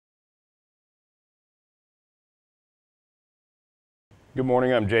Good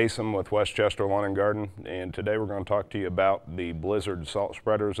morning, I'm Jason with Westchester Lawn and Garden, and today we're going to talk to you about the Blizzard salt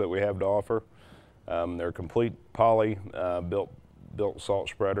spreaders that we have to offer. They're complete poly built salt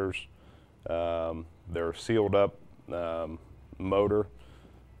spreaders. They're sealed up motor.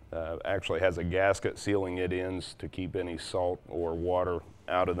 Actually has a gasket sealing it ends to keep any salt or water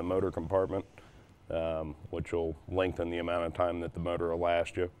out of the motor compartment, which will lengthen the amount of time that the motor will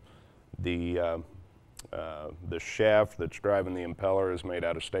last you. The shaft that's driving the impeller is made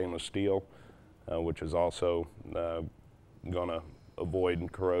out of stainless steel, which is also going to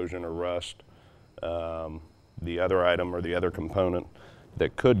avoid corrosion or rust. The other item or the other component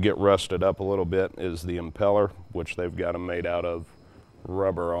that could get rusted up a little bit is the impeller, which they've got them made out of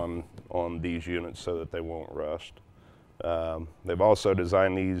rubber on these units so that they won't rust. They've also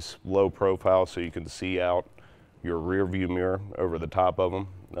designed these low profile so you can see out your rear view mirror over the top of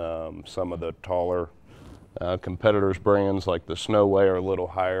them. Some of the taller competitors' brands like the Snowway are a little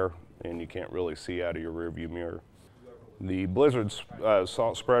higher and you can't really see out of your rear view mirror. The Blizzard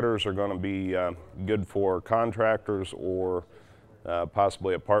salt spreaders are going to be good for contractors or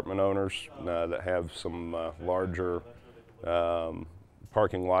possibly apartment owners that have some larger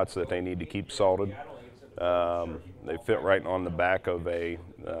parking lots that they need to keep salted. They fit right on the back of a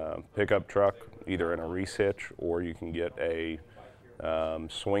pickup truck, either in a reese hitch, or you can get a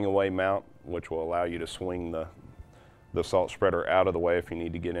swing away mount, which will allow you to swing the salt spreader out of the way if you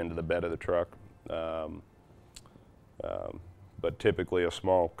need to get into the bed of the truck. But typically a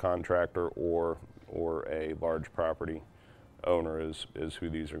small contractor or a large property owner is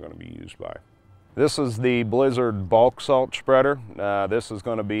who these are going to be used by. This is the Blizzard bulk salt spreader. This is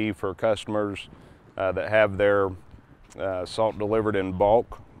going to be for customers that have their salt delivered in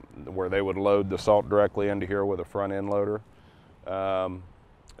bulk, where they would load the salt directly into here with a front end loader.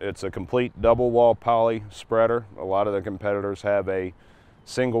 It's a complete double wall poly spreader. A lot of the competitors have a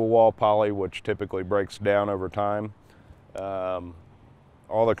single wall poly, which typically breaks down over time.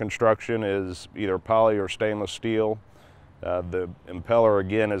 All the construction is either poly or stainless steel. The impeller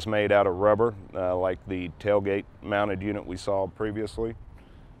again is made out of rubber, like the tailgate mounted unit we saw previously.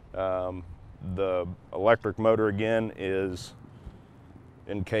 The electric motor again is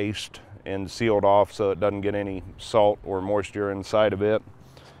encased and sealed off so it doesn't get any salt or moisture inside of it.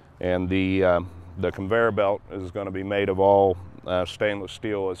 And the conveyor belt is going to be made of all stainless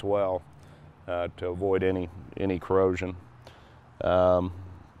steel as well to avoid any corrosion.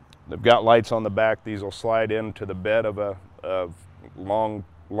 They've got lights on the back. These will slide into the bed of a long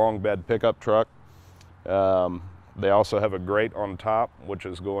bed pickup truck. They also have a grate on top, which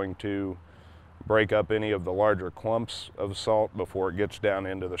is going to break up any of the larger clumps of salt before it gets down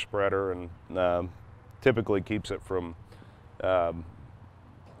into the spreader, and typically keeps it from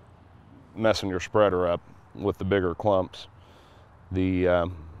messing your spreader up with the bigger clumps. The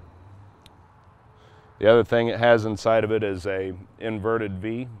other thing it has inside of it is a inverted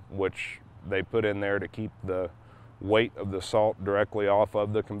V, which they put in there to keep the weight of the salt directly off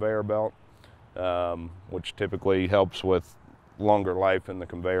of the conveyor belt, which typically helps with longer life in the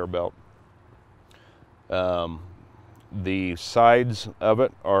conveyor belt. The sides of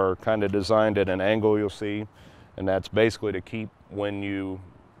it are kind of designed at an angle, you'll see, and that's basically to keep, when you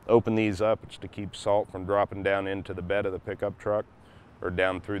open these up, it's to keep salt from dropping down into the bed of the pickup truck or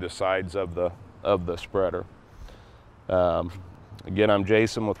down through the sides of the spreader. Again, I'm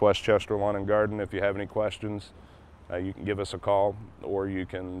Jason with Westchester Lawn and Garden. If you have any questions, you can give us a call, or you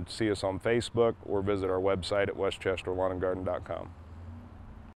can see us on Facebook or visit our website at westchesterlawnandgarden.com.